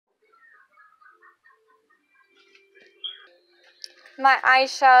my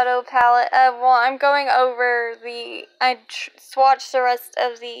eyeshadow palette. Well, I'm going over I swatched the rest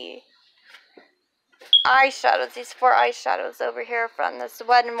of the eyeshadows, these 4 eyeshadows over here from this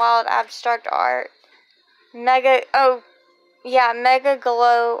Wet n Wild Abstract Art Mega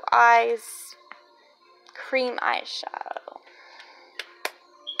Glow Eyes Cream Eyeshadow.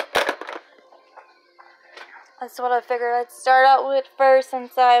 That's what I figured I'd start out with first,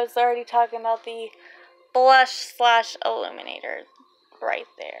 since I was already talking about the blush / illuminator right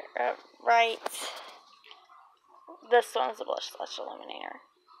there. Right. This one's the blush / illuminator.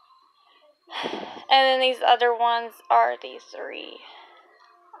 And then these other ones are these 3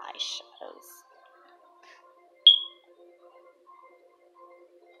 eyeshadows.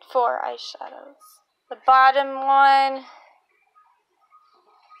 4 eyeshadows. The bottom one,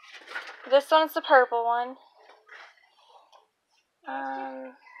 this one's the purple one.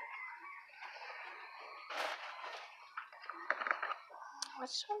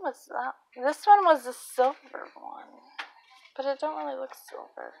 Which one was that? This one was the silver one, but it don't really look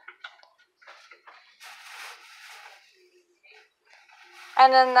silver.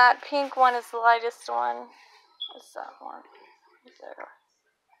 And then that pink one is the lightest one. What's that one? There.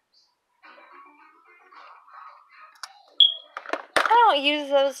 I don't use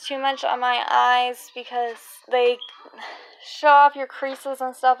those too much on my eyes because they show off your creases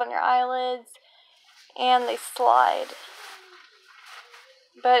and stuff on your eyelids, and they slide.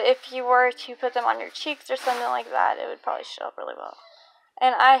 But if you were to put them on your cheeks or something like that, it would probably show up really well.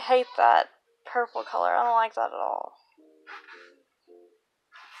 And I hate that purple color. I don't like that at all.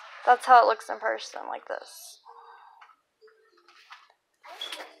 That's how it looks in person, like this.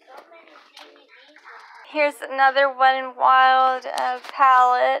 Here's another Wet n Wild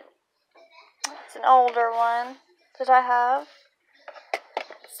palette. It's an older one that I have.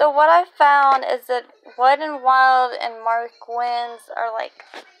 So what I found is that Wild and Wild and Markwins are like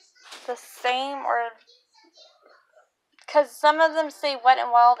the same, or because some of them say Wet and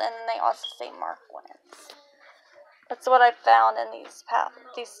Wild and then they also say Markwins. That's what I found in these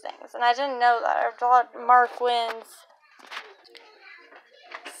things, and I didn't know that. I thought Markwins.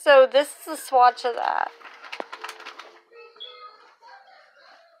 So this is a swatch of that.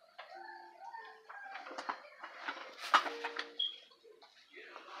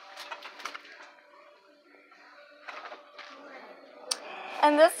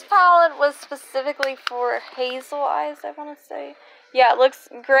 And this palette was specifically for hazel eyes, I want to say. Yeah, it looks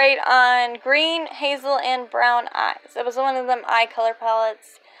great on green, hazel, and brown eyes. It was one of them eye color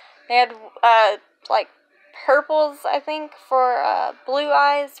palettes. They had, like, purples, I think, for blue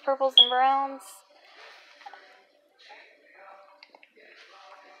eyes, purples and browns.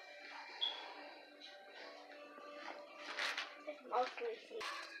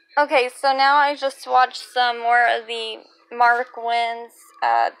 Okay, so now I just swatched some more of the Markwins.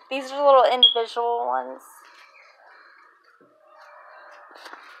 These are little individual ones.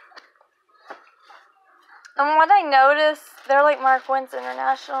 And what I noticed, they're like Markwins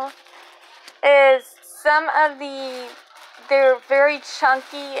International, is some of they're very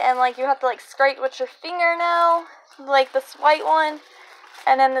chunky and like you have to like scrape with your fingernail, like this white one,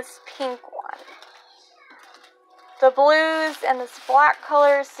 and then this pink one. The blues and this black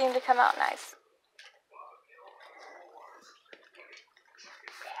color seem to come out nice.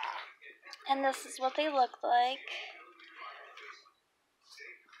 And this is what they look like.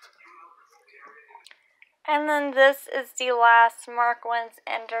 And then this is the last Markwins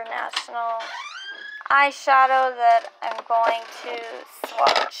International eyeshadow that I'm going to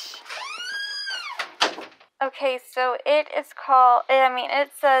swatch. Okay, so it is called,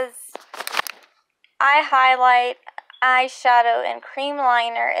 it says eye highlight, eyeshadow, and cream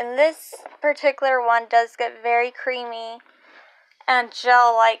liner. And this particular one does get very creamy and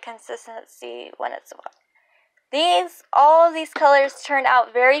gel-like consistency when it's wet. All of these colors turned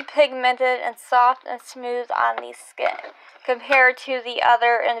out very pigmented and soft and smooth on the skin compared to the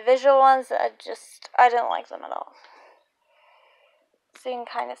other individual ones that I didn't like them at all. So you can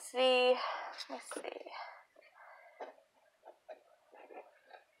kind of see, let me see.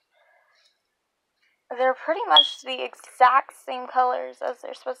 They're pretty much the exact same colors as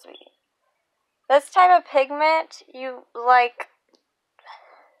they're supposed to be. This type of pigment you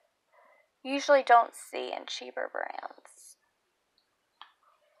usually don't see in cheaper brands.